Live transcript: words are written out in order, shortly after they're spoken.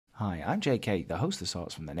Hi, I'm JK, the host of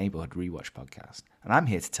sorts from the Neighborhood Rewatch podcast, and I'm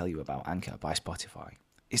here to tell you about Anchor by Spotify.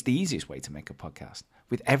 It's the easiest way to make a podcast,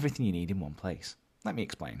 with everything you need in one place. Let me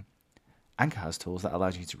explain. Anchor has tools that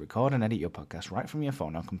allows you to record and edit your podcast right from your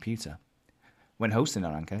phone or computer. When hosting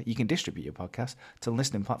on Anchor, you can distribute your podcast to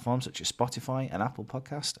listening platforms such as Spotify and Apple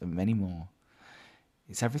Podcasts and many more.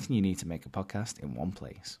 It's everything you need to make a podcast in one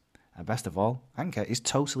place. And best of all, Anchor is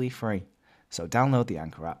totally free. So download the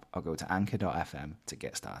Anchor app or go to anchor.fm to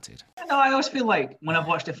get started. No, I always feel like when I've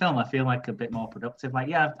watched a film, I feel like a bit more productive. Like,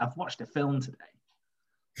 yeah, I've watched a film today.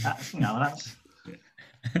 That's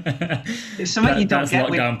it's something you don't get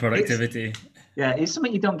with lockdown productivity. It's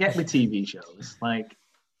something you don't get with TV shows, like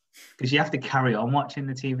because you have to carry on watching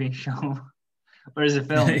the TV show. Whereas a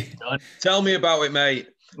film, it's done. Tell me about it, mate.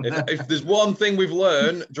 If there's one thing we've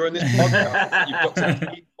learned during this podcast, you've got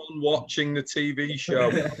to keep on watching the TV show.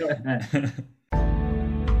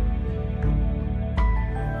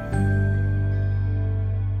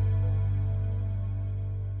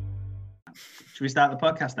 Should we start the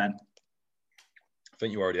podcast then? I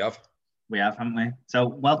think you already have. We have, haven't we? So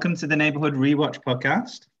welcome to the Neighborhood Rewatch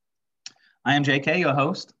podcast. I am JK, your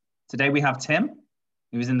host. Today we have Tim,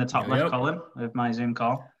 who's in the top left column of my Zoom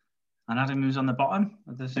call, and Adam, who's on the bottom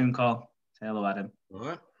of the Zoom call. Say hello, Adam.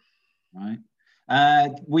 All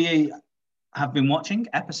right. We have been watching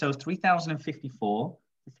episodes 3054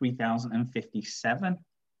 to 3057,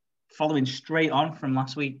 following straight on from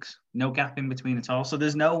last week's. No gap in between at all. So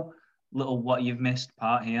there's no little what you've missed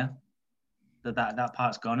part here. That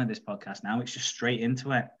part's gone in this podcast now. It's just straight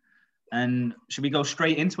into it. And should we go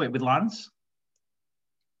straight into it with Lance?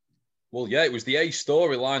 Well, yeah, it was the A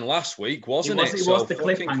storyline last week, wasn't it? It was the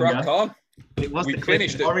cliffhanger. It was we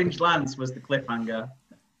finished it. Orange Lance was the cliffhanger.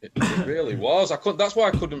 It really was. That's why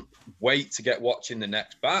I couldn't wait to get watching the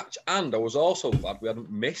next batch. And I was also glad we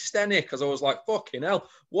hadn't missed any, because I was like, fucking hell,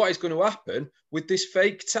 what is going to happen with this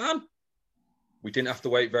fake tan? We didn't have to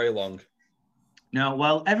wait very long. No,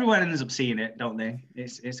 well, everyone ends up seeing it, don't they?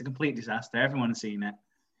 It's a complete disaster. Everyone's seen it.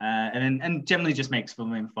 And generally just makes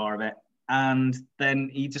fun for a bit. And then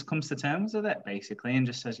he just comes to terms with it, basically, and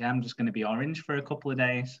just says, yeah, I'm just going to be orange for a couple of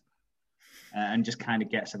days. And just kind of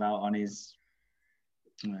gets about on his...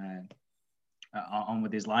 on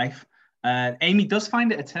with his life. Amy does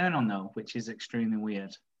find it a turn on, though, which is extremely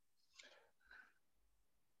weird.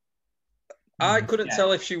 I couldn't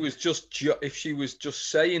tell if she was just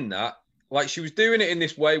saying that. Like, she was doing it in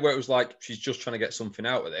this way where it was like, she's just trying to get something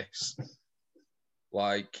out of this.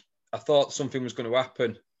 Like, I thought something was going to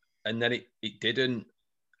happen, and then it didn't.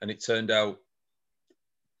 And it turned out,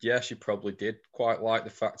 yeah, she probably did quite like the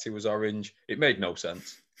fact he was orange. It made no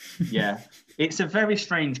sense. Yeah. It's a very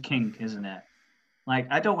strange kink, isn't it? Like,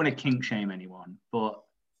 I don't want to kink shame anyone, but...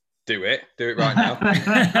 Do it right now.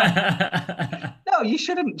 No, you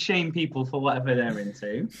shouldn't shame people for whatever they're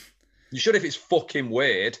into. You should if it's fucking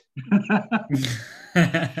weird. No,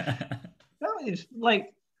 it's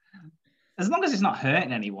like, as long as it's not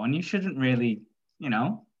hurting anyone, you shouldn't really,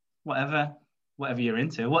 whatever you're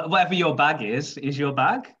into. Whatever your bag is your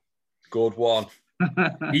bag. Good one.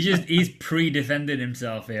 He's pre-defended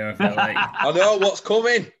himself here, I feel like. I know what's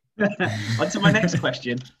coming. On to my next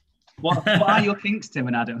question. What are your kinks, Tim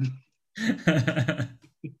and Adam?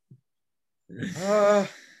 I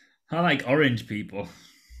like orange people.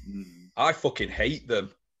 I fucking hate them.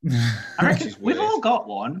 I reckon we've all got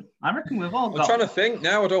one. I'm trying to think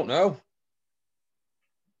now. I don't know.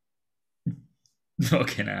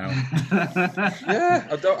 Fucking hell. Yeah,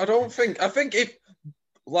 I don't think. I think if,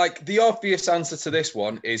 like, the obvious answer to this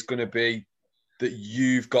one is going to be that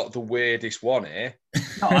you've got the weirdest one here.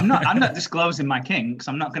 No, I'm not disclosing my kinks.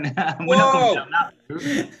 I'm not going to. We're not going down that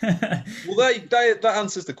route. Well, that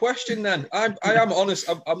answers the question. Then I am honest.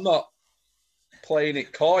 I'm not playing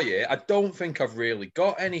it coy here. I don't think I've really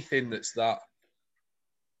got anything that's that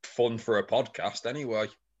fun for a podcast. Anyway,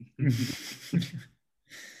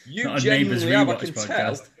 you genuinely have. I can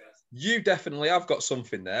tell. You definitely have got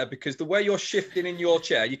something there, because the way you're shifting in your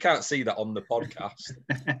chair, you can't see that on the podcast.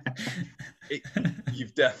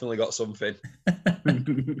 You've definitely got something.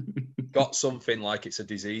 Got something like it's a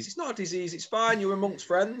disease. It's not a disease. It's fine. You're amongst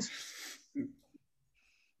friends.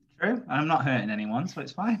 True. I'm not hurting anyone, so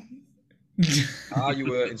it's fine. Are you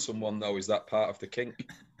hurting someone, though? Is that part of the kink?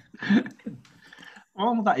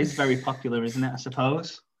 Well, that is very popular, isn't it, I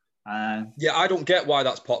suppose? Yeah, I don't get why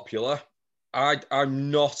that's popular.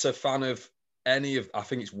 I'm not a fan of any of... I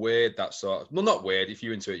think it's weird, that sort of... Well, not weird. If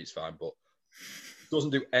you're into it, it's fine, but it doesn't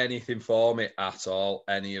do anything for me at all.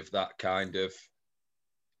 Any of that kind of...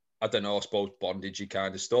 I don't know, I suppose bondagey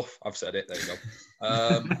kind of stuff. I've said it. There you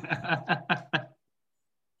go.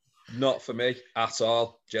 Not for me at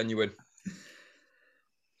all. Genuine.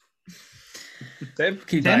 Tim?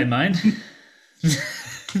 Keep that in mind.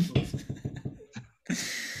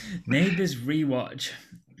 Neighbours rewatch.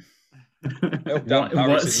 Oh, Dan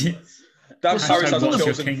Harris Hashtag has what's your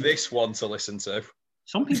chosen kink? this one to listen to.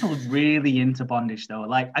 Some people are really into bondage though.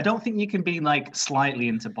 Like, I don't think you can be like slightly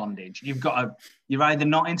into bondage. You're either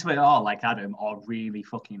not into it at all, like Adam, or really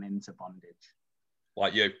fucking into bondage.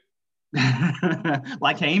 Like you.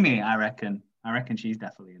 Like Amy, I reckon. I reckon she's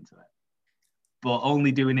definitely into it. But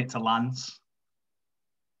only doing it to Lance.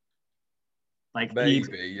 Like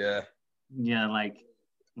Maybe, yeah. Yeah, like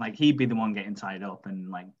he'd be the one getting tied up and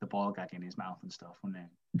like the ball gag in his mouth and stuff, wouldn't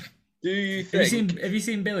he? Do you think? Have you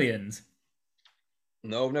seen Billions?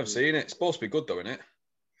 No, I've never seen it. It's supposed to be good, though, isn't it?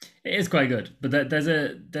 It is quite good, but there's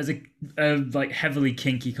a like heavily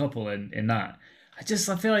kinky couple in that. I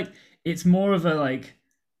feel like it's more of a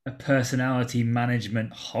personality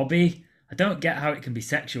management hobby. I don't get how it can be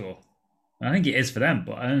sexual. I think it is for them,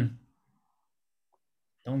 but I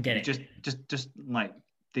don't get it. Just like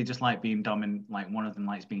they just like being like one of them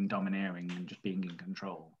likes being domineering and just being in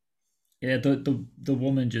control. Yeah, the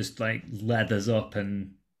woman just like leathers up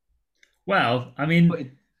and well, I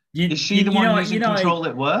mean, is she the one who's in control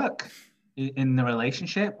at work in the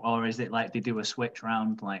relationship, or is it like they do a switch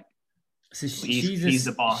round? Like, so he's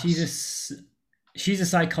the boss. She's a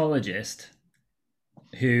psychologist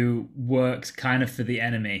who works kind of for the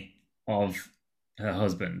enemy of her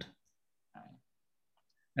husband.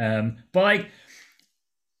 But like,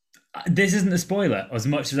 this isn't a spoiler, as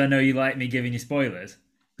much as I know you like me giving you spoilers,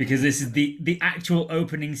 because this is the actual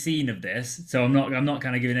opening scene of this. So I'm not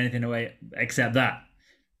kind of giving anything away except that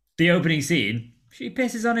the opening scene, she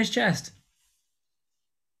pisses on his chest.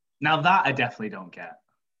 Now that I definitely don't get.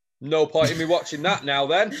 No point in me watching that now.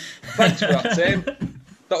 Then thanks for that, Tim.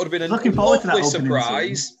 That would have been a lovely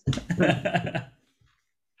surprise.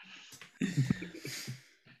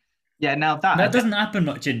 Yeah, now that doesn't happen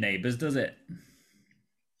much in Neighbours, does it?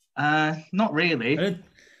 Not really.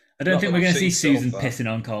 I don't think we're going to see Susan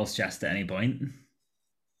pissing on Carl's chest at any point.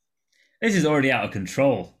 This is already out of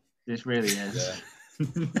control. This really is. Yeah.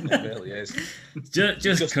 It really is.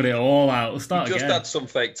 Just cut it all out. We'll start again. Just had some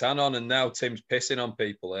fake tan on, and now Tim's pissing on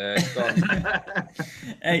people.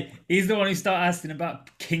 Hey, he's the one who started asking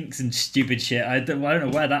about kinks and stupid shit. I don't know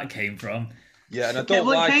where that came from. Yeah, and I don't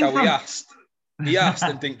like how he asked. He asked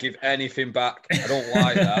and didn't give anything back. I don't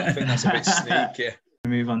like that. I think that's a bit sneaky. We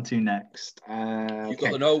move on to next. You've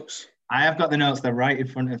got the notes. I have got the notes. They're right in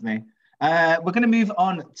front of me. We're going to move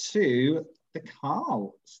on to the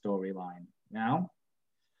Carl storyline now.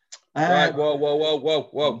 Right,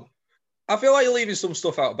 whoa. I feel like you're leaving some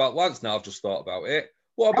stuff out about Lance now. I've just thought about it.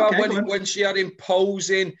 What about when she had him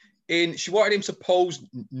posing she wanted him to pose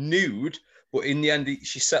nude, but in the end,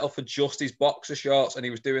 she settled for just his boxer shorts and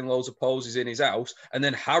he was doing loads of poses in his house. And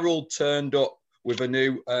then Harold turned up with a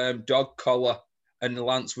new dog collar and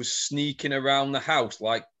Lance was sneaking around the house,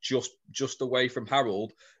 like just away from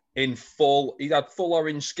Harold he had full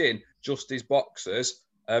orange skin, just his boxers.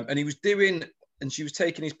 And he was and she was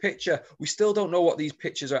taking his picture. We still don't know what these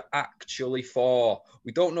pictures are actually for.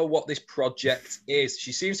 We don't know what this project is.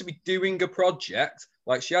 She seems to be doing a project.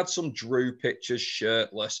 Like she had some Drew pictures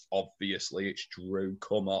shirtless. Obviously, it's Drew.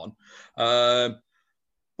 Come on.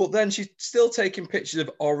 But then she's still taking pictures of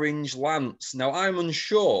Orange Lance. Now, I'm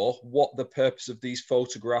unsure what the purpose of these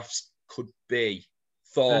photographs could be.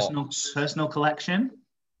 Personal collection?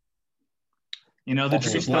 You know, the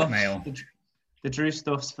Drew blackmail. The Drew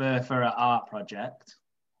stuff's for an art project.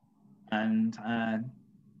 And,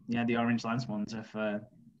 the Orange Lance ones are for...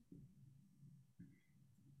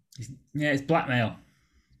 Yeah, it's blackmail.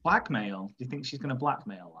 Blackmail? Do you think she's going to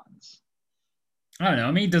blackmail Lance? I don't know.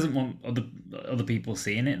 I mean, he doesn't want other people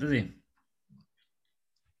seeing it, does he?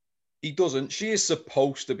 He doesn't. She is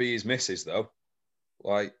supposed to be his missus, though.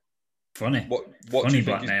 Like, funny. What funny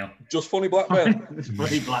blackmail. Just funny blackmail. It's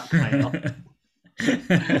funny blackmail.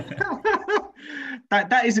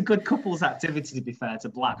 that is a good couple's activity, to be fair, to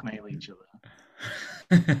blackmail each other.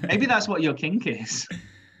 Maybe that's what your kink is.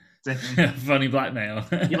 Funny blackmail.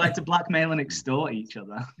 You like to blackmail and extort each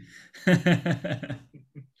other.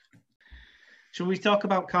 Shall we talk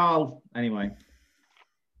about Carl anyway?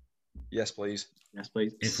 Yes, please. Yes,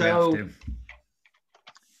 please. If so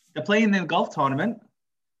they're playing the golf tournament,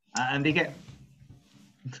 and they get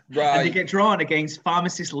drawn against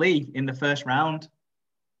Pharmacist Lee in the first round.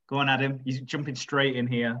 Go on, Adam. He's jumping straight in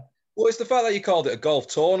here. Well, it's the fact that you called it a golf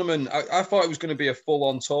tournament. I thought it was going to be a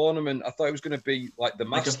full-on tournament. I thought it was going to be like the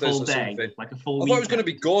Masters or something. Like a full I thought it was going to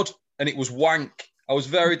be good, and it was wank. I was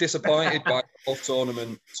very disappointed by the golf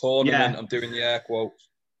tournament. Yeah. I'm doing the air quotes.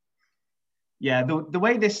 Yeah, the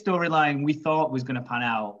way this storyline we thought was going to pan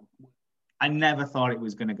out, I never thought it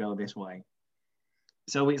was going to go this way.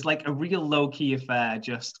 So it's like a real low-key affair,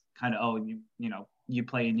 just kind of, you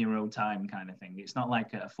play in your own time kind of thing. It's not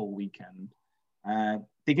like a full weekend.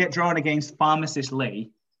 They get drawn against Pharmacist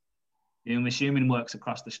Lee, who I'm assuming works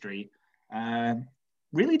across the street.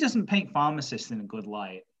 Really doesn't paint pharmacists in a good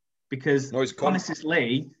light, because Pharmacist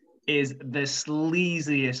Lee is the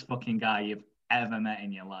sleaziest fucking guy you've ever met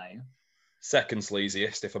in your life. Second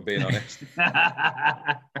sleaziest, if I'm being honest.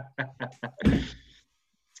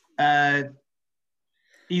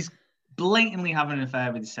 He's blatantly having an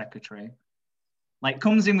affair with his secretary. Like,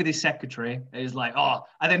 comes in with his secretary, is like, oh,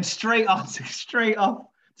 and then straight off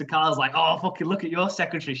to Carl's like, oh, fucking look at your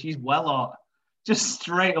secretary, she's well hot. Just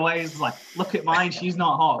straight away, he's like, look at mine, she's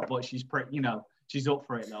not hot, but she's pretty, she's up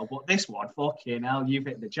for it though. But this one, fucking hell, you've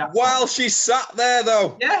hit the jackpot. While she's sat there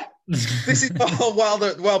though. Yeah. This is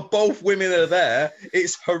while both women are there.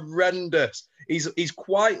 It's horrendous. He's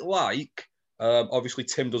quite like, obviously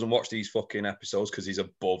Tim doesn't watch these fucking episodes because he's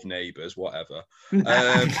above Neighbours, whatever.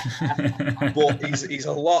 But he's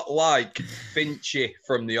a lot like Finchy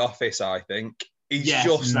from The Office, I think. He's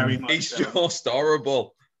just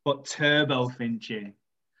horrible. But turbo Finchy.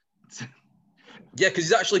 Yeah, because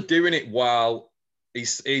he's actually doing it while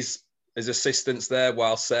his assistant's there,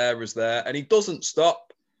 while Sarah's there, and he doesn't stop.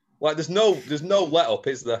 Like, there's no let up,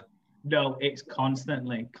 is there? No, it's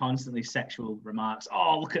constantly sexual remarks.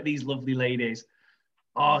 Oh, look at these lovely ladies.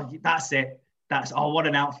 Oh, that's it. What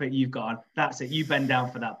an outfit you've got on. That's it. You bend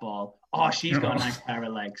down for that ball. Oh, she's got a nice pair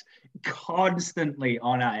of legs. Constantly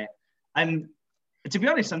on at it. And to be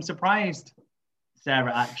honest, I'm surprised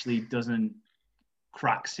Sarah actually doesn't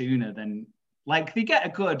crack sooner than, like, they get a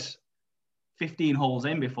good 15 holes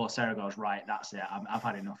in before Sarah goes, right, that's it. I've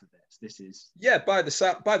had enough of this. This is... Yeah, by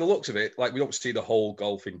the looks of it, like, we don't see the whole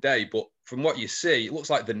golfing day, but from what you see, it looks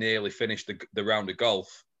like they nearly finished the round of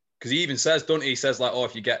golf. Because he even says, doesn't he? He says, like, oh,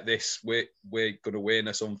 if you get this, we're going to win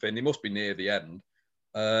or something. They must be near the end.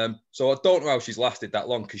 So I don't know how she's lasted that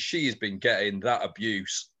long, because she has been getting that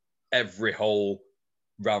abuse every hole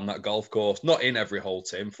round that golf course. Not in every hole,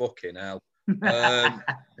 Tim. Fucking hell.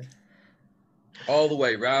 All the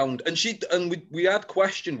way round. And we had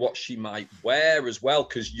questioned what she might wear as well,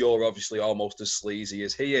 because you're obviously almost as sleazy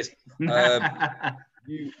as he is. And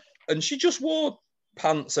she just wore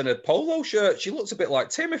pants and a polo shirt. She looks a bit like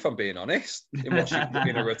Tim, if I'm being honest, in what she's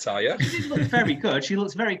in her attire. She looks very good. She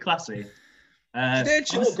looks very classy. She did.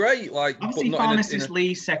 She looked great. Like, obviously, Pharmacist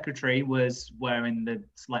Lee's secretary was wearing the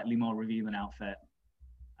slightly more revealing outfit,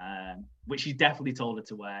 which she definitely told her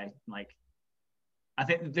to wear. Like, I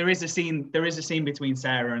think there is a scene between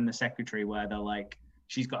Sarah and the secretary where they're like,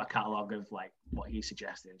 she's got a catalogue of like what he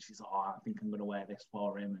suggested. She's like, oh, I think I'm going to wear this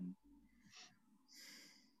for him. And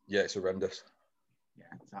yeah, it's horrendous. Yeah,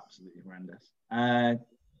 it's absolutely horrendous.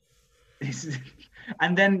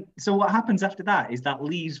 And then, so what happens after that is that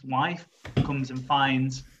Lee's wife comes and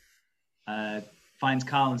finds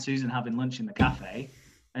Carl and Susan having lunch in the cafe,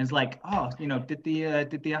 and it's like, oh, did the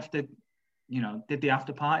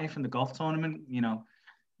after party from the golf tournament,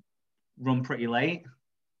 run pretty late?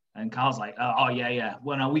 And Carl's like, oh yeah.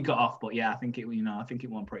 Well, no, we got off, but yeah, I think it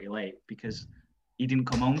went pretty late because he didn't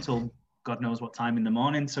come home till God knows what time in the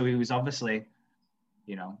morning. So he was obviously,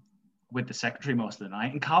 with the secretary most of the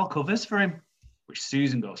night, and Carl covers for him, which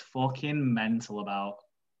Susan goes fucking mental about.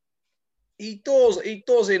 He does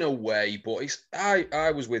in a way, but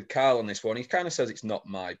I was with Carl on this one. He kind of says it's not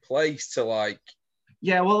my place to like.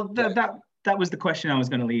 Yeah, well, that was the question I was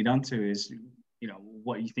going to lead on to is,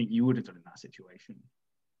 what do you think you would have done in that situation?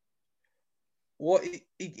 Well,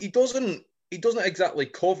 he doesn't exactly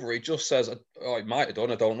cover. He just says, oh, he might have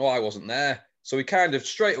done. I don't know. I wasn't there. So he kind of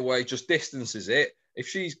straight away just distances it. If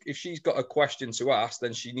she's got a question to ask,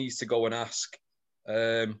 then she needs to go and ask.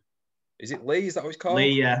 Is it Lee? Is that what it's called?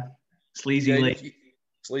 Lee, yeah. Sleazy Lee.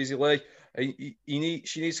 Sleazy Lee.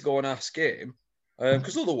 She needs to go and ask him.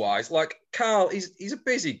 Because otherwise, like, Carl, he's a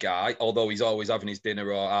busy guy, although he's always having his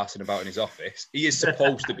dinner or arsing about in his office. He is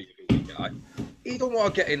supposed to be a busy guy. He don't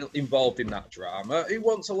want to get involved in that drama. He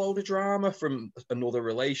wants a load of drama from another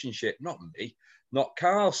relationship, not me, not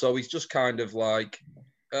Carl. So he's just kind of like,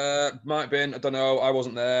 might have been, I don't know, I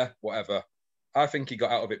wasn't there, whatever. I think he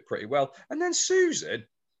got out of it pretty well. And then Susan,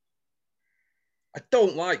 I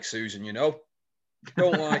don't like Susan,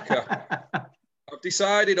 Don't like her. I've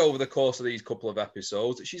decided over the course of these couple of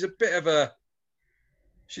episodes that she's a bit of a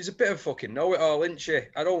fucking know-it-all, isn't she?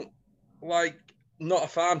 I don't like, not a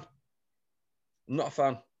fan. Not a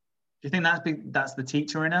fan. Do you think that's the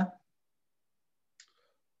teacher in her?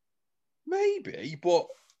 Maybe, but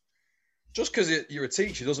Just because you're a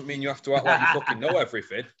teacher doesn't mean you have to act like you fucking know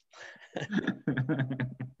everything.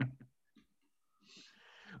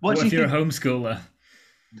 What do if you're think? a homeschooler?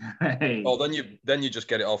 Hey. Oh, then you just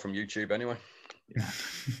get it all from YouTube anyway. Yeah.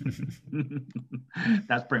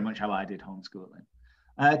 That's pretty much how I did homeschooling.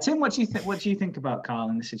 Tim, what do you think about Carl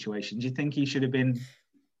in this situation? Do you think he should have been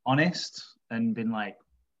honest and been like,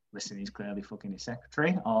 listen, he's clearly fucking his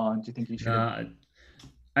secretary, or do you think he should have?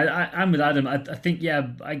 I'm with Adam. I think, yeah,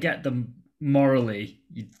 I get them morally.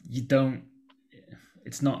 You don't.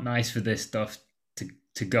 It's not nice for this stuff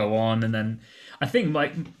to go on, and then I think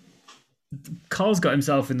like Carl's got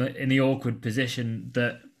himself in the awkward position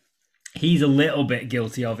that he's a little bit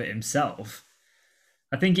guilty of it himself.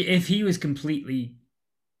 I think if he was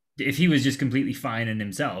just completely fine in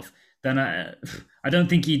himself, then I don't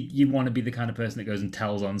think you'd want to be the kind of person that goes and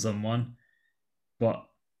tells on someone. But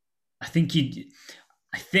I think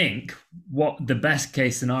what the best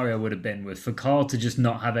case scenario would have been was for Carl to just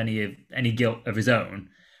not have any guilt of his own.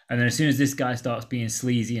 And then as soon as this guy starts being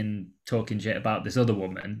sleazy and talking shit about this other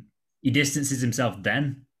woman, he distances himself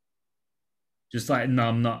then. Just like, no,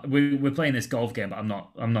 I'm not. We're playing this golf game, but I'm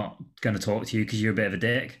not going to talk to you because you're a bit of a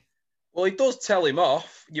dick. Well, he does tell him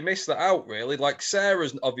off. You missed that out, really. Like,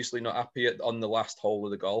 Sarah's obviously not happy on the last hole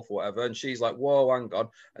of the golf or whatever. And she's like, whoa, hang on.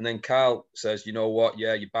 And then Carl says, you know what?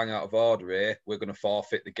 Yeah, you bang out of order here. We're going to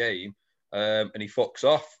forfeit the game. And he fucks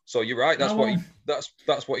off. So you're right. That's what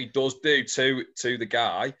he does do to the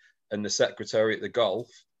guy and the secretary at the golf.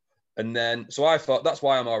 And then, so I thought that's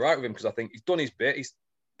why I'm all right with him, because I think he's done his bit. He's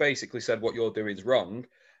basically said what you're doing is wrong.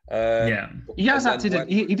 He has acted.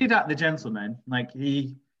 He did act the gentleman. Like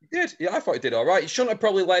he did. Yeah, I thought he did all right. He shouldn't have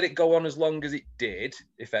probably let it go on as long as it did,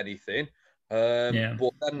 if anything.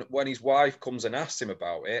 But then when his wife comes and asks him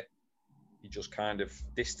about it, he just kind of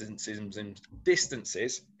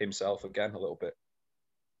distances himself again a little bit.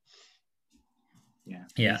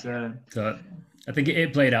 Yeah. So I think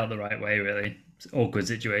it played out the right way, really. It's an awkward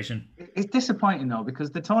situation. It's disappointing though, because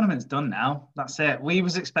the tournament's done now. That's it. We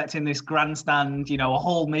was expecting this grandstand,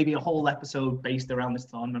 maybe a whole episode based around this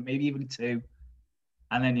tournament, maybe even 2.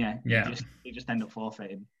 And then they just end up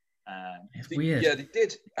forfeiting. It's weird. Yeah, they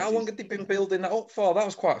did. How long had they been building that up for? That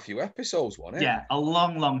was quite a few episodes, wasn't it? Yeah, a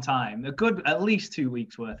long time. A good at least 2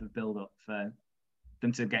 weeks worth of build up for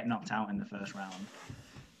them to get knocked out in the first round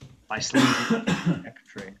by sleeping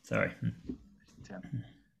secretary. Sorry. Tim.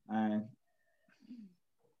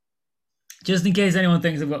 Just in case anyone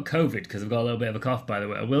thinks I've got COVID, because I've got a little bit of a cough, by the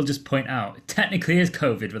way, I will just point out, it technically is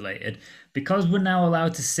COVID related, because we're now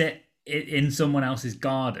allowed to sit in someone else's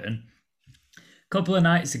garden. A couple of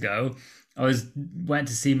nights ago, I went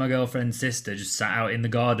to see my girlfriend's sister, just sat out in the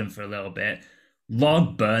garden for a little bit.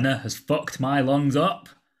 Log burner has fucked my lungs up.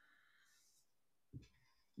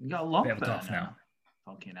 You got a log bit of a burner cough now.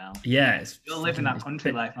 Fucking hell. Yeah. You're living that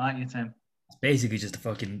country life, aren't you, Tim? It's basically just a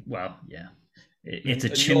fucking, it's a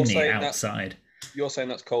chimney outside. You're saying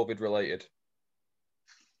that's COVID related?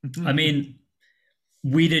 I mean,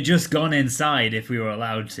 we'd have just gone inside if we were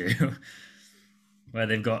allowed to, where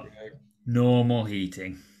they've got normal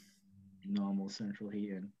heating. Normal central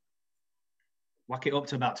heating. Whack it up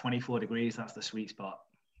to about 24 degrees. That's the sweet spot.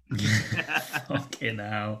 Fucking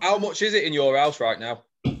hell. How much is it in your house right now?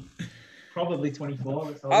 Probably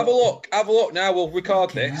 24. Have a look. Have a look now. We'll record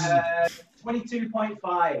this.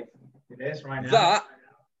 22.5. It is right now.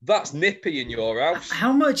 That's nippy in your house.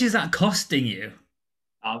 How much is that costing you?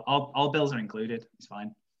 All bills are included. It's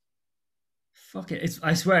fine. Fuck it.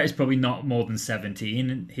 I swear it's probably not more than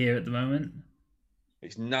 17 here at the moment.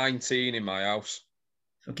 It's 19 in my house.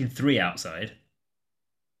 Fucking 3 outside.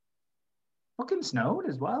 Fucking snowed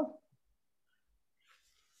as well.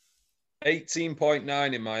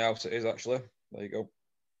 18.9 in my house it is, actually. There you go.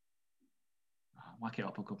 Whack it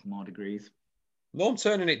up a couple more degrees. No, I'm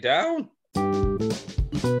turning it down.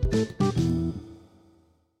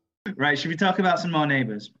 Right, should we talk about some more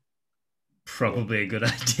neighbours? Probably a good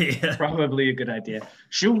idea. Probably a good idea.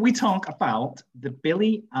 Should we talk about the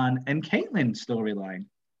Billy and Caitlin storyline?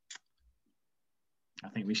 I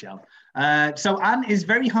think we shall. So Anne is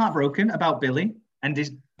very heartbroken about Billy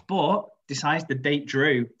but decides to date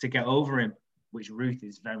Drew to get over him, which Ruth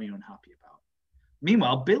is very unhappy about.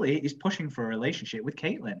 Meanwhile, Billy is pushing for a relationship with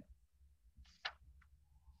Caitlin.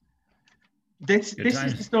 This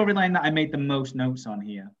is the storyline that I made the most notes on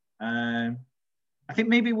here. I think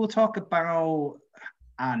maybe we'll talk about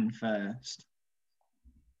Anne first.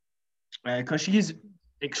 Because she is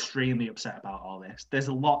extremely upset about all this. There's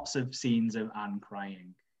lots of scenes of Anne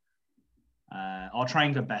crying. Or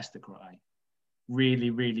trying her best to cry.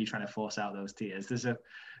 Really, really trying to force out those tears.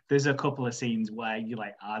 there's a couple of scenes where you're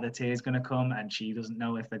like, are the tears going to come? And she doesn't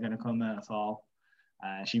know if they're going to come at all.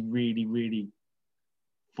 She really, really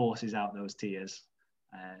forces out those tears.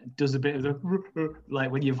 Does a bit of the,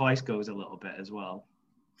 like when your voice goes a little bit as well.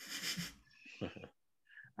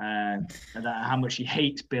 And that, how much she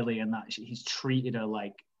hates Billy and that he's treated her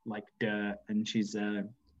like dirt, and she's,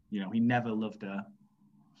 he never loved her.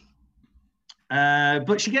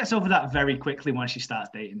 But she gets over that very quickly when she starts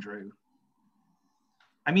dating Drew.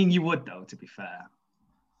 I mean, you would, though, to be fair.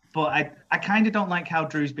 But I kind of don't like how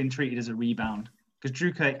Drew's been treated as a rebound, because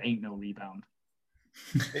Drew Kirk ain't no rebound.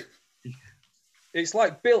 It's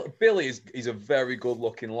like Billy is a very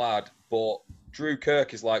good-looking lad, but Drew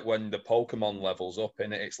Kirk is like when the Pokemon levels up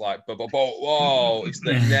in it. It's like, whoa, it's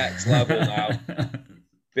the next level now.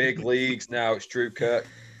 Big leagues now. It's Drew Kirk.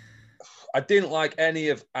 I didn't like any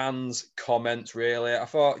of Anne's comments, really. I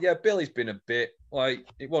thought, yeah, Billy's been a bit, like,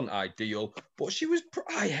 it wasn't ideal, but she was,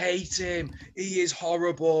 I hate him. He is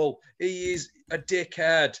horrible. He is a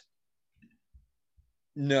dickhead.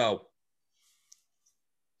 No.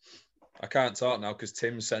 I can't talk now because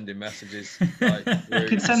Tim's sending messages. Like, you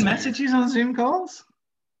can send messages on Zoom calls?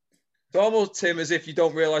 It's almost, Tim, as if you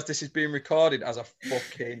don't realise this is being recorded as a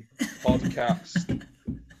fucking podcast.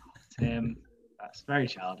 Tim, that's very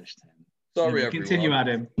childish, Tim. Sorry, everyone. Continue,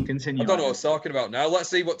 Adam. Continue. I don't know what I was talking about now. Let's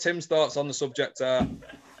see what Tim's thoughts on the subject are.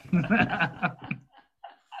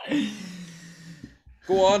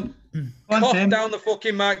 Go on. Cough Tim. down the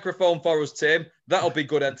fucking microphone for us, Tim. That'll be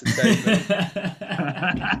good entertainment.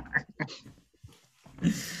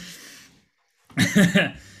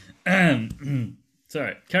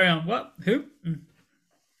 Sorry. Carry on. What? Who?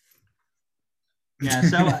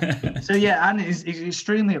 Yeah. So yeah, Anne is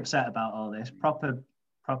extremely upset about all this. Proper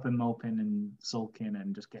moping and sulking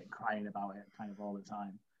and just getting crying about it kind of all the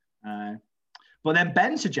time. But then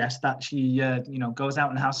Ben suggests that she, goes out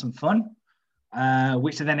and has some fun,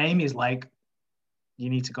 which then Amy is like, you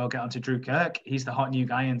need to go get onto Drew Kirk. He's the hot new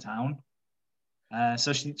guy in town.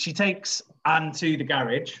 So she takes Anne to the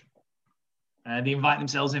garage. They invite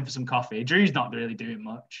themselves in for some coffee. Drew's not really doing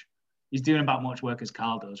much. He's doing about much work as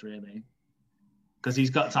Carl does, really. Because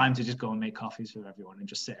he's got time to just go and make coffees for everyone and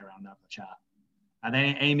just sit around and have a chat. And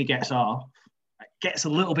then Amy gets off. It gets a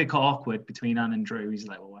little bit awkward between Anne and Drew. He's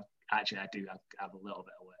like, well, actually, I do have a little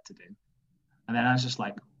bit of work to do. And then Anne's just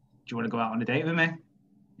like, do you want to go out on a date with me?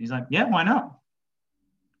 He's like, yeah, why not?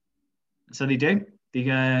 So they do.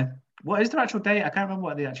 What is their actual date? I can't remember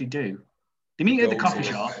what they actually do. They meet at the coffee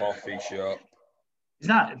shop. Coffee shop.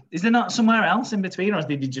 Is there not somewhere else in between, or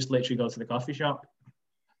did you just literally go to the coffee shop?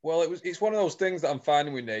 Well, it's one of those things that I'm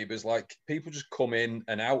finding with neighbours. Like, people just come in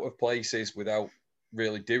and out of places without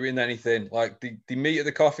really doing anything. Like, they meet at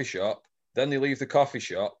the coffee shop, then they leave the coffee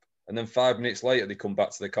shop, and then 5 minutes later they come back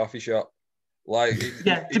to the coffee shop. Like,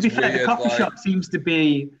 to be fair, the coffee shop seems to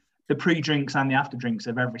be the pre-drinks and the after-drinks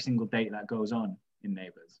of every single date that goes on in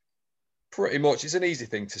Neighbours. Pretty much. It's an easy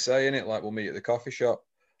thing to say, isn't it? Like, we'll meet at the coffee shop.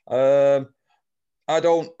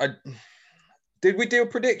 Did we do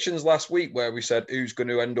predictions last week where we said who's going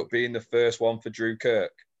to end up being the first one for Drew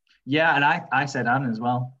Kirk? Yeah, and I said Anne as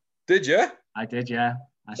well. Did you? I did, yeah.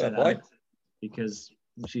 I said Anne because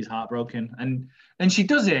she's heartbroken. And she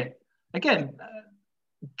does it, again,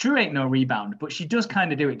 Drew ain't no rebound, but she does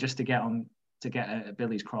kind of do it just to get at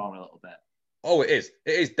Billy's craw a little bit. Oh, it is.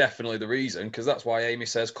 It is definitely the reason, because that's why Amy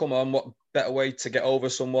says, come on, what better way to get over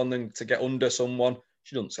someone than to get under someone?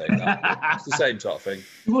 She doesn't say that. It's the same sort of thing.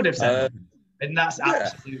 You would have said that. And that's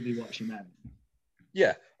absolutely what she meant.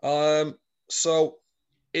 Yeah. So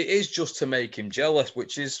it is just to make him jealous,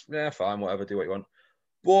 which is, yeah, fine, whatever, do what you want.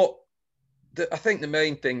 But I think the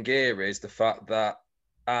main thing here is the fact that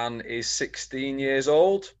Anne is 16 years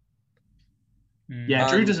old. Yeah,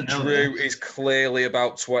 Drew doesn't know. Drew is clearly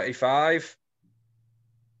about 25.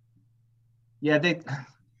 Yeah, they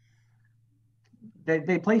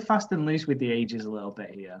play fast and loose with the ages a little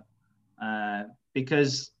bit here,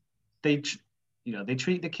 because they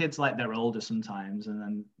treat the kids like they're older sometimes, and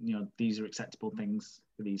then these are acceptable things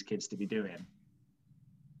for these kids to be doing.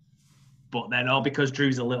 But then, because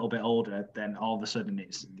Drew's a little bit older, then all of a sudden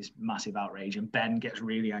it's this massive outrage, and Ben gets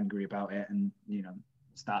really angry about it, and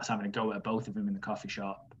starts having a go at both of them in the coffee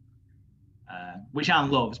shop. Which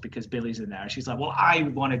Anne loves because Billy's in there. She's like, well, I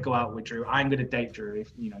want to go out with Drew. I'm going to date Drew.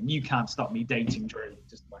 If you can't stop me dating Drew.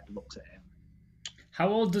 Just like looks at him. How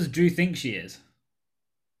old does Drew think she is?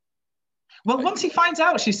 Well, once he finds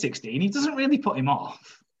out she's 16, he doesn't really put him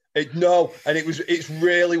off. No, and it's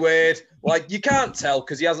really weird. Like, you can't tell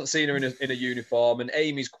because he hasn't seen her in a uniform, and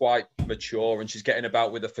Amy's quite mature and she's getting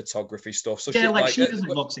about with the photography stuff. So Yeah, she doesn't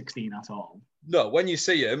look 16 at all. No, when you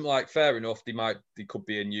see him, like, fair enough, they could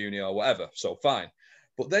be in uni or whatever, so fine.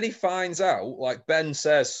 But then he finds out, like Ben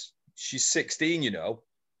says, she's 16,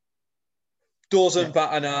 doesn't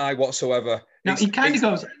bat an eye whatsoever. Now he kind of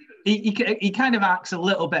goes, he kind of acts a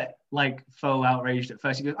little bit like faux outraged at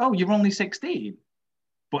first. He goes, "Oh, you're only 16,"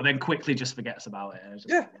 but then quickly just forgets about it. Just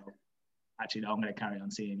like, well, actually, no, I'm going to carry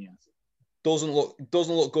on seeing you. Doesn't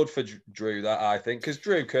look good for Drew, that, I think, because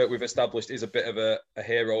Drew, Kurt, we've established, is a bit of a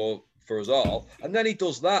hero for us all, and then he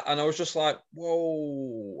does that, and I was just like,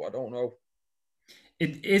 whoa, I don't know.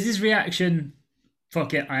 Is his reaction,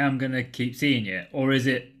 fuck it, I am going to keep seeing you, or is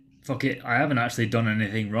it, fuck it, I haven't actually done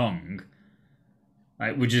anything wrong?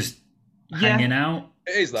 Like, we're just hanging out?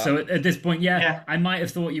 It is that. So at this point, I might have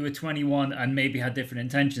thought you were 21 and maybe had different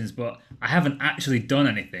intentions, but I haven't actually done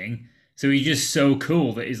anything. So he's just so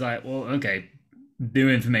cool that he's like, well, okay, new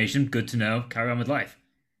information, good to know, carry on with life.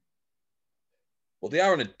 Well, they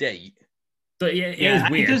are on a date. So it is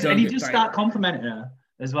weird. And he does start complimenting her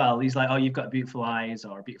as well. He's like, "Oh, you've got beautiful eyes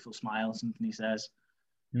or a beautiful smile," something he says.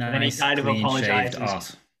 Nice, and then he kind of apologizes.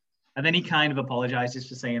 Art. And then he kind of apologizes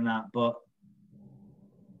for saying that, but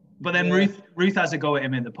then Ruth has a go at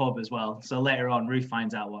him in the pub as well. So later on, Ruth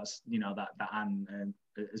finds out that Anne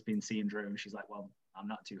has been seeing Drew, and she's like, "Well, I'm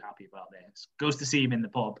not too happy about this." Goes to see him in the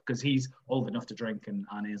pub because he's old enough to drink and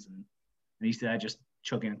Anne isn't, and he's there just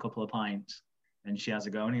chugging a couple of pints. And she has a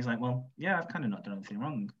go, and he's like, "Well, yeah, I've kind of not done anything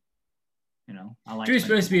wrong. I like." Drew's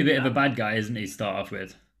supposed to be a bit of a bad guy, isn't he? To start off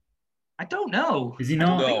with, I don't know. Is he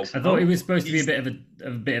not? No. I thought he was supposed to be a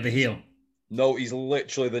bit of a heel. No, he's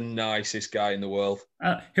literally the nicest guy in the world.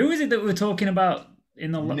 Who is it that we were talking about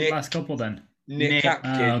in the last couple then? Nick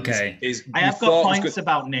Atkins. Okay. I have got points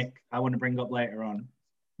about Nick I want to bring up later on.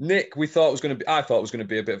 Nick, I thought was going to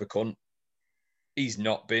be a bit of a cunt. He's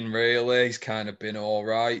not been really. He's kind of been all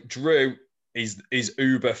right. Drew is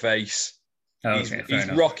Uber face.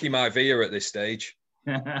 He's Rocky Maivia at this stage.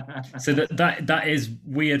 So that is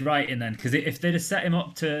weird writing then, because if they'd have set him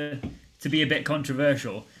up to be a bit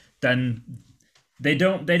controversial, then they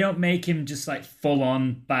don't make him just like full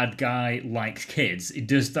on bad guy likes kids. It's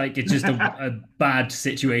just a bad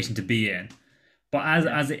situation to be in. But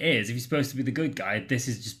as it is, if he's supposed to be the good guy, this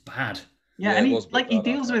is just bad. Yeah, and he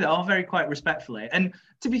deals with it all very quite respectfully. And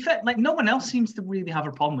to be fair, like, no one else seems to really have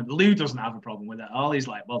a problem with it. Lou doesn't have a problem with it at all. He's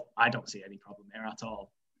like, "Well, I don't see any problem here at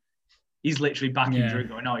all." He's literally backing Drew,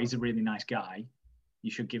 going, "No, he's a really nice guy. You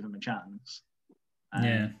should give him a chance."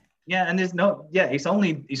 Yeah, and there's it's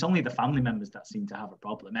only the family members that seem to have a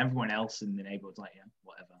problem. Everyone else in the neighborhood's like, "Yeah,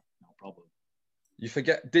 whatever, no problem." You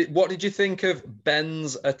forget, what did you think of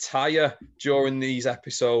Ben's attire during these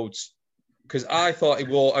episodes? Because I thought he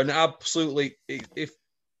wore an absolutely, if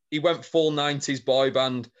he went full 90s boy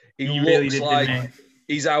band, he looks like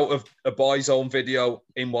he's out of a Boyzone video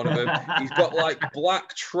in one of them. He's got like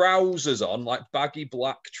black trousers on, like baggy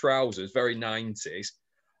black trousers, very 90s.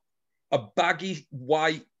 A baggy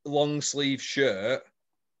white long sleeve shirt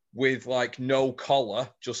with like no collar,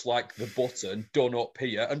 just like the button done up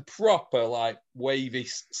here, and proper like wavy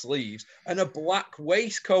sleeves, and a black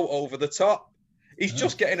waistcoat over the top. He's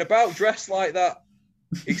just getting about dressed like that.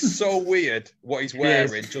 It's so weird what he's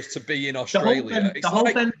wearing just to be in Australia. The whole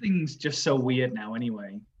Ben thing's just so weird now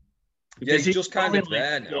anyway. Yeah, he's just kind of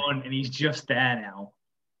there now. And he's just there now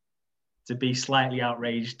to be slightly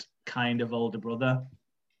outraged kind of older brother.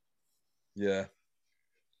 Yeah.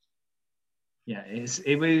 Yeah,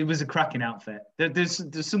 it was a cracking outfit. There's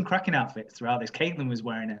some cracking outfits throughout this. Caitlin was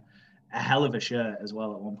wearing a hell of a shirt as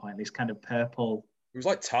well at one point. This kind of purple. It was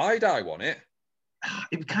like tie-dye, wasn't it?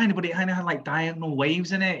 But it kind of had like diagonal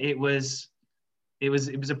waves in it. It was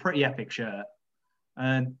a pretty epic shirt.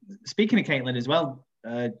 Speaking of Caitlin as well,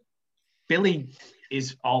 Billy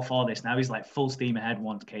is all for this now. He's like full steam ahead,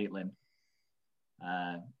 wants Caitlin.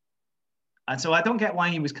 And so I don't get why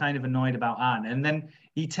he was kind of annoyed about Anne. And then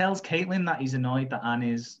he tells Caitlin that he's annoyed that Anne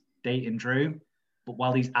is dating Drew, but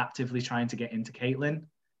while he's actively trying to get into Caitlin,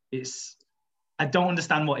 I don't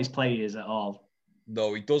understand what his play is at all.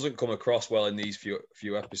 No, he doesn't come across well in these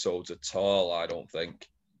few episodes at all, I don't think.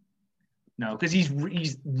 No, because he's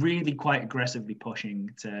really quite aggressively pushing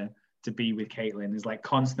to be with Caitlin. He's like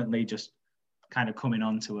constantly just kind of coming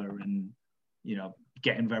on to her and,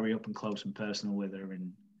 getting very up and close and personal with her.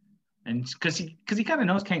 And because he kind of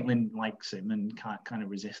knows Caitlin likes him and can't kind of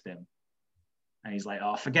resist him. And he's like,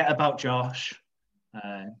 "Oh, forget about Josh."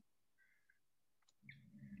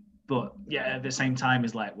 But yeah, at the same time,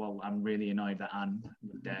 he's like, "Well, I'm really annoyed that Anne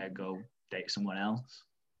would dare go date someone else."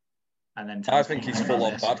 And then I think he's full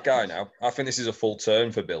on bad guy now. I think this is a full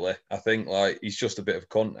turn for Billy. I think like he's just a bit of a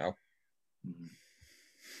cunt now.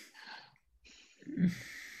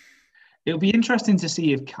 It'll be interesting to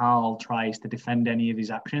see if Carl tries to defend any of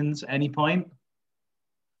his actions at any point.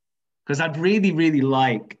 Because I'd really, really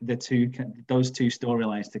like those two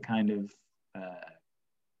storylines to kind of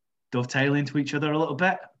dovetail into each other a little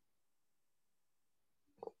bit.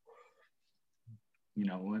 You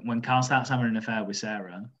know, when Carl starts having an affair with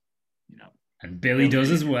Sarah, you know. And Billy does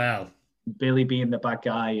as well. Billy being the bad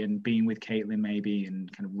guy and being with Caitlin maybe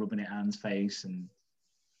and kind of rubbing it Anne's face. And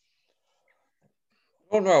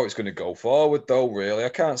I don't know how it's going to go forward though, really. I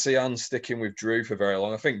can't see Anne sticking with Drew for very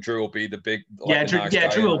long. I think Drew will be the big... Like,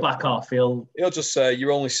 Drew will back off. He'll just say,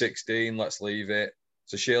 you're only 16, let's leave it.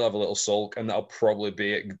 So she'll have a little sulk, and that'll probably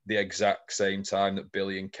be at the exact same time that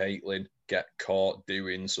Billy and Caitlin get caught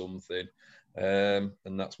doing something. And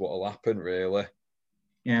that's what'll happen, really.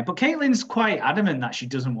 Yeah, but Caitlin's quite adamant that she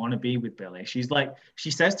doesn't want to be with Billy. She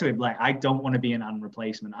says to him, like, I don't want to be an Anne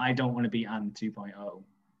replacement. I don't want to be Anne 2.0.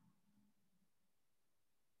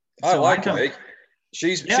 I like her.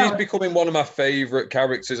 She's becoming one of my favourite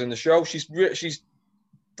characters in the show. She's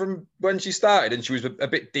from when she started, and she was a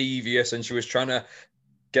bit devious, and she was trying to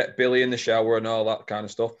get Billy in the shower and all that kind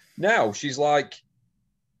of stuff. Now she's like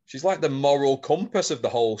the moral compass of the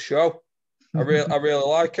whole show. I really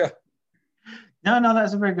like her. No,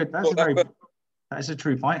 that's a very good. That's a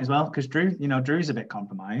true point as well. Because Drew's a bit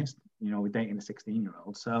compromised. You know, with dating a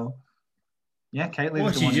 16-year-old. So yeah, Caitlin.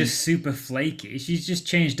 Or she's just super flaky. She's just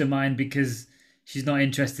changed her mind because she's not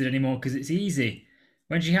interested anymore because it's easy.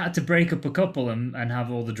 When she had to break up a couple and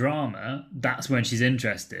have all the drama, that's when she's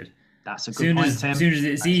interested. That's a good point, Tim. As soon as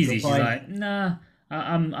it's easy, she's like, nah,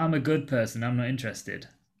 I'm a good person. I'm not interested.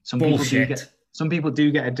 Bullshit. Some people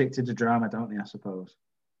do get addicted to drama, don't they? I suppose.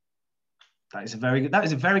 That is a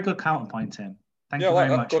very good counterpoint, Tim. Thank you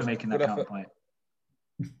very much for making that counterpoint.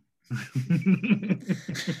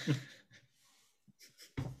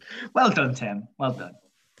 Well done, Tim. Well done.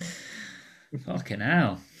 Fucking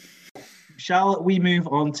hell. Shall we move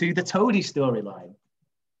on to the Toadie storyline?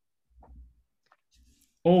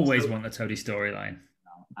 Always want the Toadie storyline.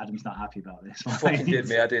 No, Adam's not happy about this. Fucking did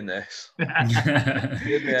me head in this.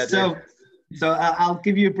 So I'll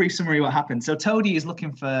give you a brief summary of what happened. So Toadie is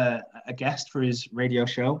looking for a guest for his radio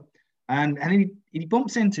show, and he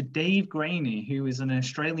bumps into Dave Graney, who is an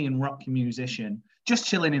Australian rock musician, just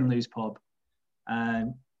chilling in Lou's pub.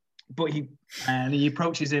 But he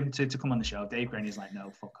approaches him to come on the show. Dave Graney's like, no,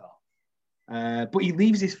 fuck off. But he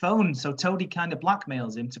leaves his phone, so Toadie kind of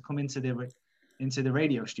blackmails him to come into the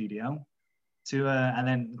radio studio, and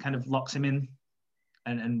then kind of locks him in,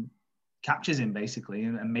 and captures him basically,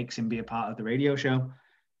 and makes him be a part of the radio show,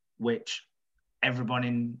 which everyone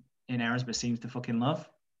in Aerosmith seems to fucking love.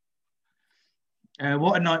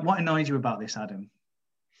 What annoyed you about this, Adam?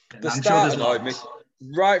 Annoyed me.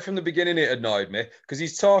 Right from the beginning, it annoyed me because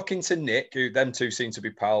he's talking to Nick, who them two seem to be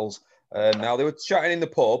pals. Now they were chatting in the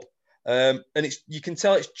pub, and you can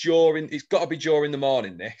tell it's got to be during the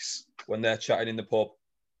morning, this, when they're chatting in the pub.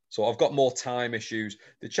 So I've got more time issues.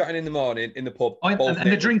 They're chatting in the morning in the pub. Oh, and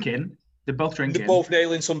they're drinking. They're both drinking. They're both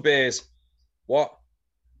nailing some beers. What?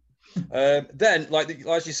 Then, like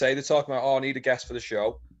you say, they're talking about, I need a guest for the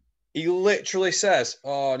show. He literally says,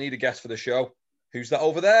 I need a guest for the show. Who's that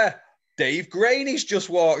over there? Dave Graney's just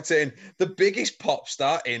walked in, the biggest pop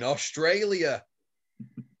star in Australia.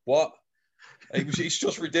 What? It's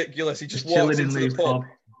just ridiculous. He just walks into the pub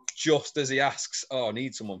just as he asks, I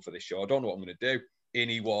need someone for this show. I don't know what I'm going to do. In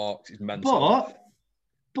he walks. He's mental.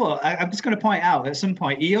 But I'm just going to point out, at some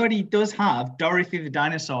point, he already does have Dorothy the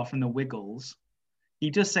dinosaur from the Wiggles. He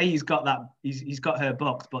does say he's got her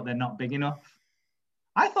booked, but they're not big enough.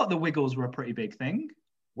 I thought the Wiggles were a pretty big thing.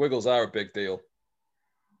 Wiggles are a big deal.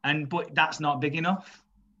 But that's not big enough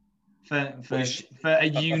for a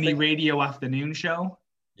uni radio afternoon show.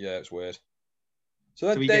 Yeah, it's weird. So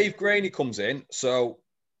then Dave Graney comes in. So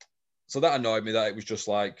that annoyed me that it was just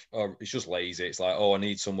like, it's just lazy. It's like, I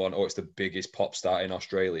need someone. It's the biggest pop star in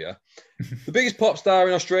Australia. The biggest pop star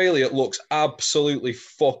in Australia looks absolutely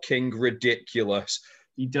fucking ridiculous.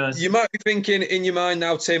 He does. You might be thinking in your mind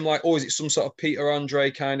now, Tim, like, is it some sort of Peter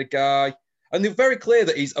Andre kind of guy? And they're very clear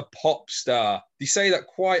that he's a pop star. They say that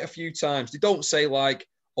quite a few times. They don't say like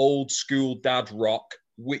old school dad rock,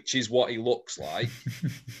 which is what he looks like.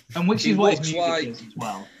 And which is what his music is as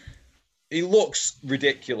well. He looks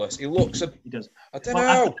ridiculous. He does. I don't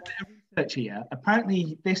know. Research here.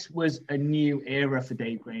 Apparently, this was a new era for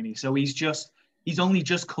Dave Graney. So he's only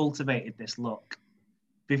just cultivated this look.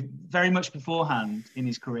 Very much beforehand in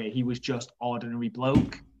his career, he was just ordinary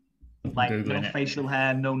bloke. Like no Googling it. facial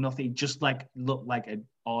hair, no nothing, just like looked like an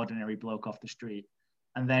ordinary bloke off the street.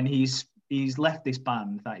 And then he's left this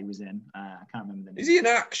band that he was in. I can't remember the name. Is he an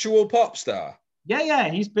actual pop star? Yeah.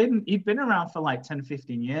 He's been around for like 10,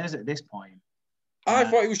 15 years at this point. I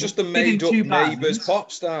thought he was just a been in made-up two Neighbours bands.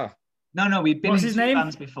 pop star. No, we've been What's in his two name?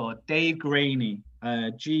 bands before. Dave Graney,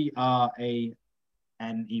 Graney. Oh,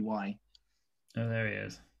 there he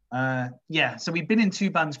is. Yeah, so we've been in two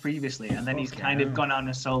bands previously, and then he's Fucking kind of hell. gone on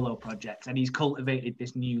a solo project, and he's cultivated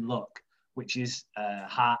this new look, which is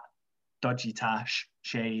hat, dodgy tash,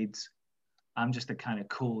 shades. I'm just a kind of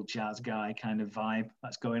cool jazz guy kind of vibe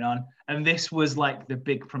that's going on. And this was like the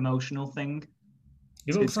big promotional thing.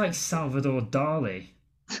 He looks like Salvador Dali.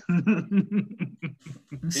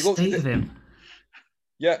 He looks- State of him.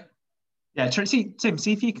 Yeah. Yeah, Tim, see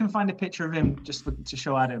if you can find a picture of him just to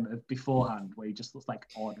show Adam beforehand, where he just looks like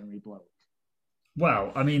ordinary bloke.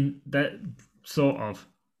 Well, I mean, that sort of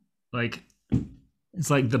like it's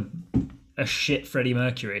like a shit Freddie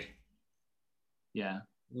Mercury. Yeah,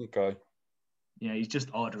 Okay. yeah, he's just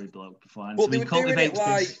ordinary bloke beforehand. Well, So they he were doing it cultivates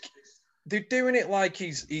like this- they're doing it like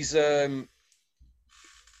he's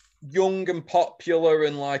young and popular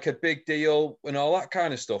and like a big deal and all that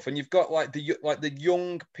kind of stuff. And you've got like the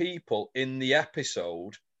young people in the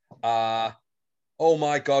episode are, oh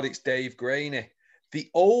my god, it's Dave Graney.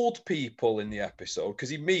 The old people in the episode, because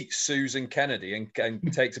he meets Susan Kennedy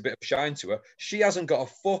and takes a bit of shine to her, she hasn't got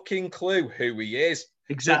a fucking clue who he is.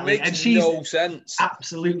 exactly, So it and makes she's no sense.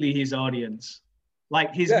 absolutely his audience.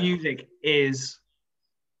 Like his music is,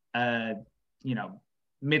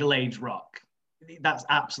 middle-aged rock. That's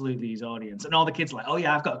absolutely his audience. And all the kids are like, oh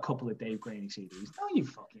yeah, I've got a couple of Dave Graney CDs. No, you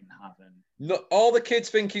fucking haven't. No, all the kids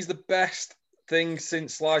think he's the best thing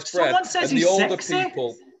since sliced bread. Someone says and he's the older sexy.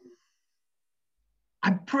 people.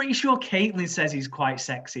 I'm pretty sure Caitlin says he's quite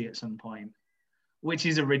sexy at some point, which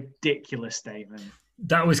is a ridiculous statement.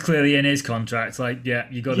 That was clearly in his contract. Like, yeah,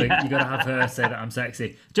 you gotta have her say that I'm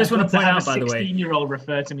sexy. Just want to point out, by the way, 16-year-old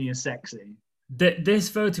refer to me as sexy. This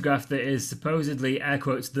photograph that is supposedly, air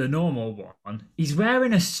quotes, the normal one, he's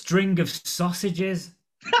wearing a string of sausages.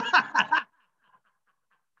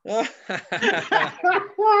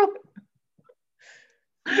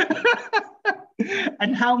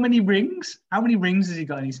 And how many rings? How many rings has he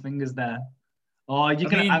got in his fingers there? Oh, I'm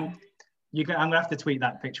gonna have to tweet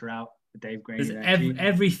that picture out for Dave Graney. There's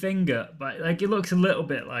every finger, but like it looks a little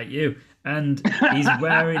bit like you. And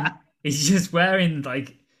he's just wearing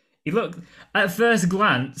like, he looked at first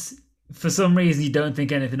glance, for some reason you don't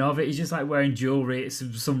think anything of it. He's just like wearing jewelry, it's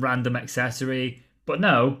some random accessory. But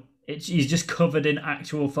no, he's just covered in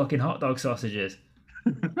actual fucking hot dog sausages.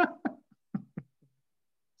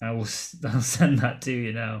 I'll send that to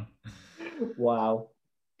you now. Wow.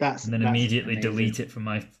 And then immediately delete it from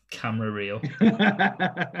my camera reel.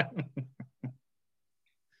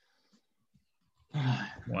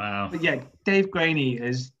 Wow. But yeah, Dave Graney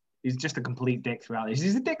is just a complete dick throughout this.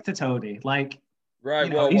 He's a dick to Toadie. Like,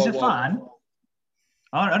 Right, he's a fan.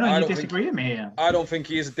 I know you disagree with me here. I don't think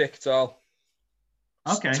he is a dick at all.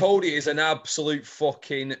 Okay. Toadie is an absolute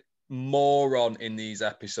fucking moron in these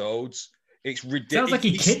episodes. It's ridiculous. Sounds like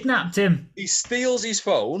he kidnapped him. He steals his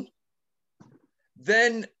phone,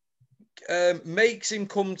 then makes him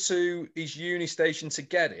come to his uni station to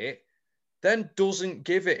get it, then doesn't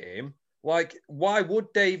give it him. Like, why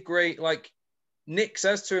would Dave Graney, like, Nick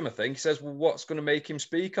says to him, I think, he says, well, what's going to make him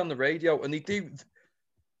speak on the radio? And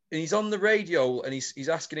and he's on the radio and he's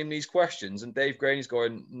asking him these questions, and Dave Graney's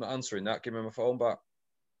going, I'm not answering that, give me my phone back.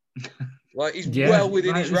 Like, he's well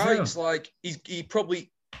within his rights. So. Like, he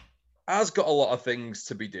probably has got a lot of things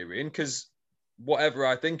to be doing, because whatever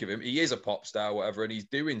I think of him, he is a pop star, whatever, and he's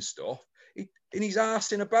doing stuff. And he's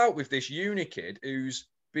arsing about with this uni kid who's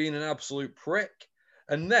being an absolute prick.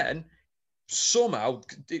 And then somehow,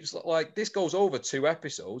 it's like, this goes over 2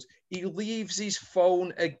 episodes, he leaves his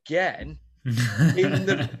phone again in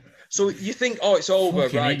the... So you think, oh, it's over,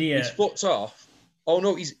 fucking right? Idiot. He's fucked off. Oh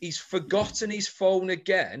no, he's forgotten his phone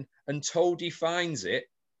again, and Toadie finds it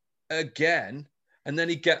again, and then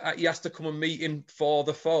he has to come and meet him for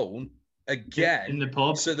the phone again in the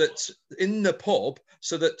pub, so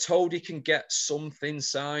that Toadie can get something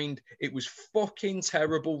signed. It was fucking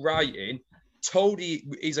terrible writing. Toadie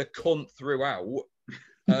is a cunt throughout,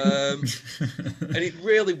 and it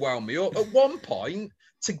really wound me up. At one point,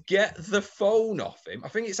 to get the phone off him, I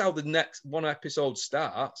think it's how the next one episode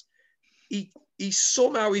starts. He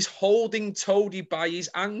somehow is holding Toadie by his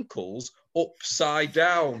ankles upside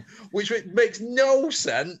down, which makes no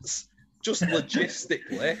sense, just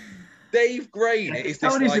logistically. Dave Graney is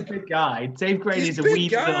this Toadie's like... a big guy. Dave Graney's a wee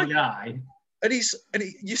little guy.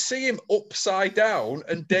 you see him upside down,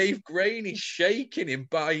 and Dave Graney's shaking him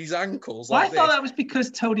by his ankles. Well, Like I thought this. that was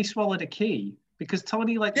because Tony swallowed a key. Because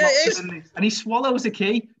Tony Yeah, locks it is. it in and he swallows a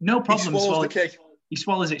key. No He problem. swallows the key. He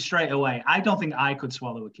swallows it straight away. I don't think I could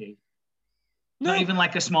swallow a key. No. Not even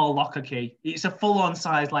like a small locker key. It's a full-on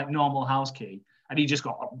size, like normal house key, and he just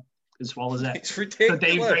and swallows it. It's So ridiculous.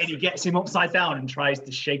 Dave Grady gets him upside down and tries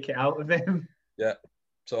to shake it out of him. Yeah,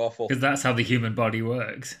 it's awful. Because that's how the human body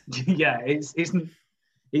works. Yeah, it's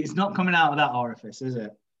not coming out of that orifice, is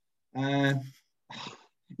it?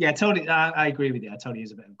 Yeah, Tony. I agree with you. Tony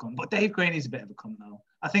is a bit of a cunt, but Dave Graney's a bit of a cunt though.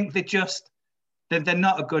 I think they're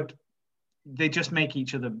not a good. They just make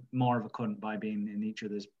each other more of a cunt by being in each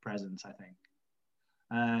other's presence, I think.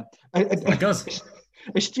 It does.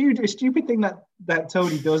 A stupid thing that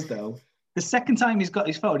Tony does, though, the second time he's got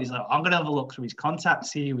his phone, he's like, I'm going to have a look through his contacts,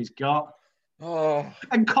 see who he's got,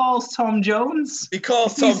 and calls Tom Jones. He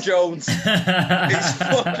calls Tom Jones. He's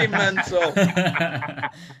fucking mental.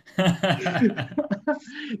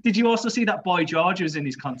 Did you also see that Boy George was in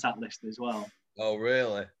his contact list as well? Oh,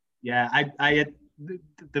 really? Yeah, I had the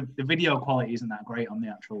video quality isn't that great on the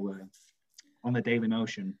actual on the Daily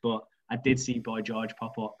Motion, but I did see Boy George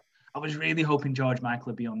pop up. I was really hoping George Michael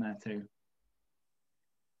would be on there too,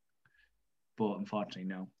 but unfortunately,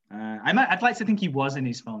 no. I'd like to think he was in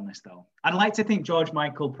his phone list though. I'd like to think George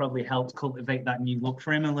Michael probably helped cultivate that new look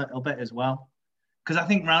for him a little bit as well, because I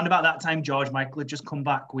think round about that time George Michael had just come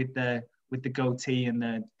back with the goatee and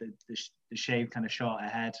the shaved kind of shorter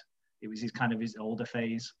head. It was his older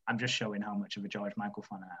phase. I'm just showing how much of a George Michael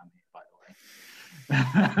fan I am here, by the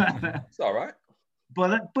way. It's all right.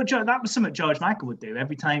 But that was something George Michael would do.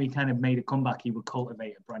 Every time he kind of made a comeback, he would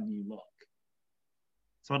cultivate a brand new look.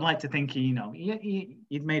 So I'd like to think he'd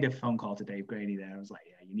made a phone call to Dave Grady there. I was like,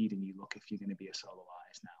 yeah, you need a new look if you're going to be a solo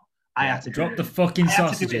artist now. I had to drop the fucking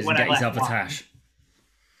sausages and get yourself a Wham. tash.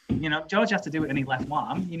 George had to do it and he left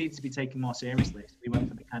Wham. You need to be taken more seriously. So he went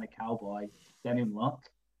for the kind of cowboy denim look,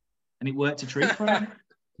 and it worked a treat for him.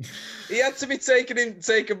 He had to be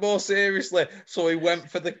taken more seriously, so he went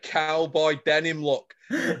for the cowboy denim look.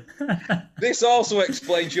 This also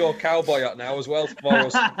explains your cowboy hat now as well for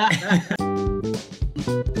us.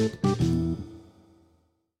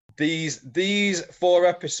 These 4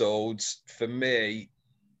 episodes for me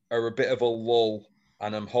are a bit of a lull,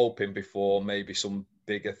 and I'm hoping before maybe some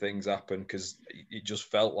bigger things happen, because it just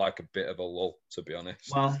felt like a bit of a lull, to be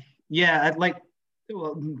honest. Well, yeah,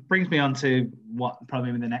 brings me on to what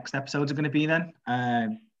probably the next episodes are going to be then.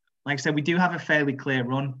 Like I said, we do have a fairly clear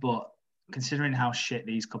run, but considering how shit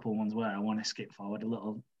these couple ones were, I want to skip forward a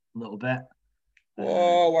little bit.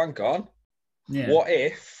 Whoa, hang on. Yeah. What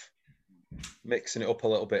if, mixing it up a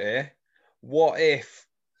little bit here, what if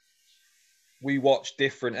we watch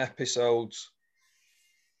different episodes?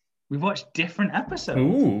 We watched different episodes.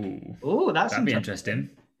 Ooh, that's that'd be interesting.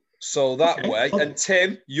 So that Okay. way, and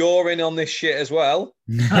Tim, you're in on this shit as well.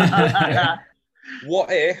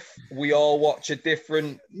 What if we all watch a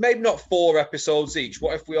different, maybe not 4 episodes each,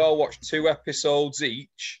 what if we all watch 2 episodes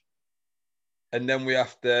each, and then we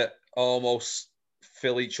have to almost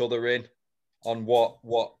fill each other in on what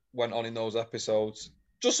went on in those episodes?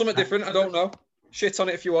 Just something different, I don't know. Shit on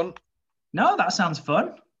it if you want. No, that sounds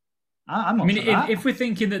fun. I'm up for that. if we're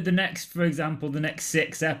thinking that the next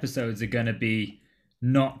 6 episodes are going to be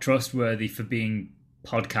not trustworthy for being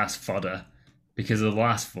podcast fodder because of the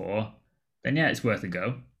last 4, then yeah, it's worth a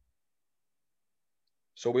go.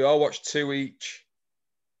 So we all watch 2 each.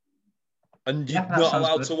 And Yeah, you're that not sounds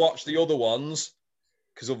allowed good. to watch the other ones,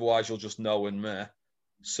 because otherwise you'll just know and meh.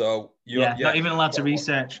 So Not even allowed to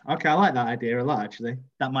research. Okay, I like that idea a lot, actually.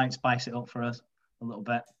 That might spice it up for us a little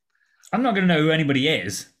bit. I'm not going to know who anybody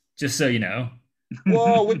is, just so you know.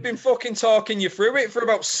 Whoa, we've been fucking talking you through it for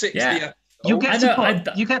about 60 Yeah. You episodes.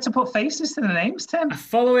 get to put faces to the names, Tim. I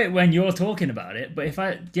follow it when you're talking about it, but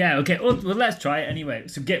okay, well, let's try it anyway.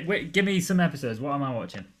 So give me some episodes. What am I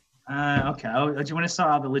watching? Okay. Do you want to sort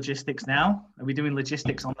out the logistics now? Are we doing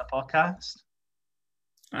logistics on the podcast?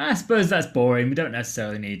 I suppose that's boring. We don't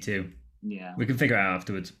necessarily need to. Yeah. We can figure it out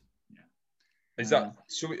afterwards. Is that?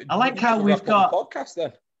 I like how should we've wrap up got- the podcast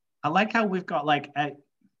then. I like how we've got like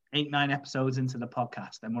 8-9 episodes into the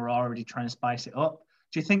podcast and we're already trying to spice it up.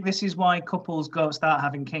 Do you think this is why couples start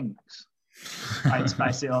having kinks? Try to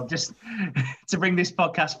spice it up, just to bring this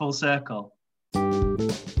podcast full circle.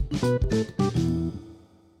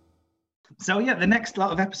 So yeah, the next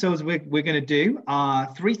lot of episodes we're going to do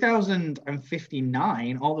are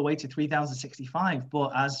 3059 all the way to 3065.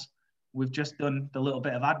 But as we've just done the little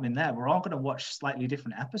bit of admin there, we're all going to watch slightly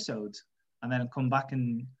different episodes and then come back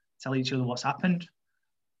and tell each other what's happened.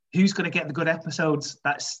 Who's going to get the good episodes?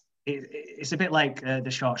 That's it's a bit like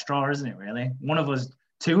the short straw, isn't it? Really,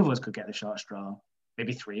 two of us could get the short straw.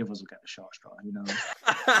 Maybe three of us will get the short straw. Who knows?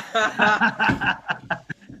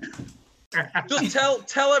 Just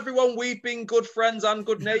tell everyone we've been good friends and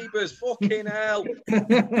good neighbours. Fucking hell.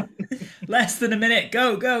 Less than a minute.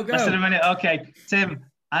 Go. Less than a minute. Okay, Tim,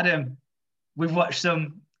 Adam, we've watched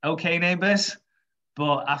some OK Neighbours,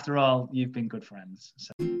 but after all, you've been good friends.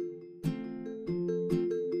 So.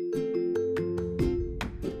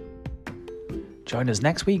 Join us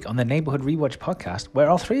next week on the Neighbourhood Rewatch podcast, where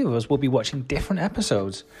all three of us will be watching different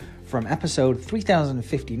episodes, from episode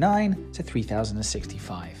 3059 to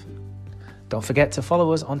 3065. Don't forget to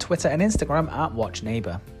follow us on Twitter and Instagram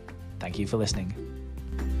 @WatchNeighbour. Thank you for listening.